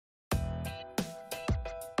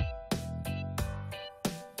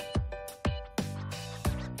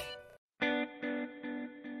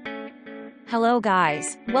Hello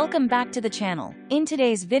guys, welcome back to the channel. In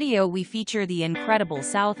today's video we feature the incredible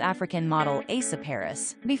South African model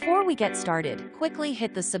Asaparis. Before we get started, quickly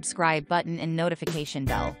hit the subscribe button and notification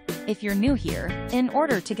bell if you're new here, in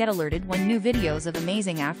order to get alerted when new videos of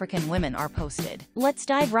amazing African women are posted. Let's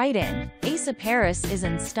dive right in. Asaparis is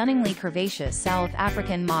an stunningly curvaceous South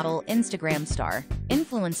African model, Instagram star,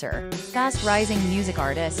 influencer, fast-rising music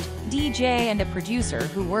artist, DJ and a producer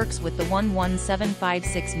who works with the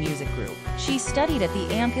 11756 music group. She studied at the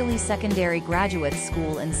Ampili Secondary Graduate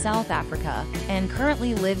School in South Africa and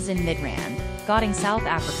currently lives in Midrand, Gauteng, South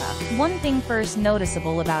Africa. One thing first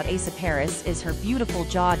noticeable about Asaparis is her beautiful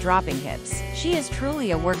jaw-dropping hips. She is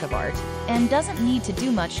truly a work of art and doesn't need to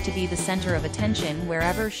do much to be the center of attention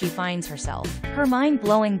wherever she finds herself. Her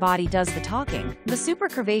mind-blowing body does the talking. The super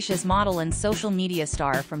curvaceous model and social media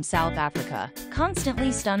star from South Africa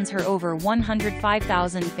constantly stuns her over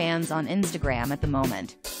 105,000 fans on Instagram at the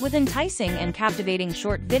moment, with enticing and captivating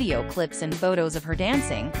short video clips and photos of her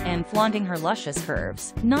dancing and flaunting her luscious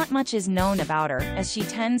curves. Not much is known about her, as she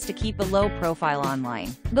tends to keep a low profile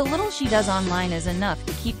online. The little she does online is enough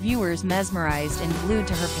to keep viewers mesmerized and glued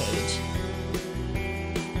to her page.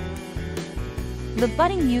 The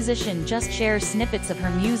budding musician just shares snippets of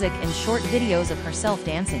her music and short videos of herself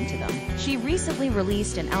dancing to them. She recently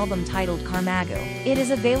released an album titled Carmago. It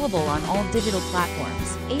is available on all digital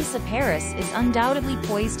platforms. Asaparis is undoubtedly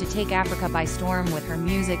poised to take Africa by storm with her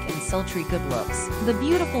music and sultry good looks. The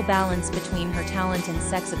beautiful balance between her talent and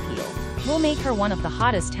sex appeal will make her one of the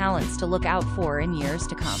hottest talents to look out for in years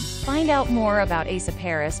to come. Find out more about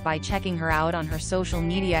Asaparis by checking her out on her social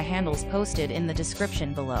media handles posted in the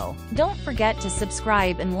description below. Don't forget to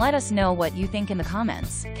subscribe and let us know what you think in the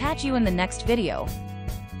comments. Catch you in the next video.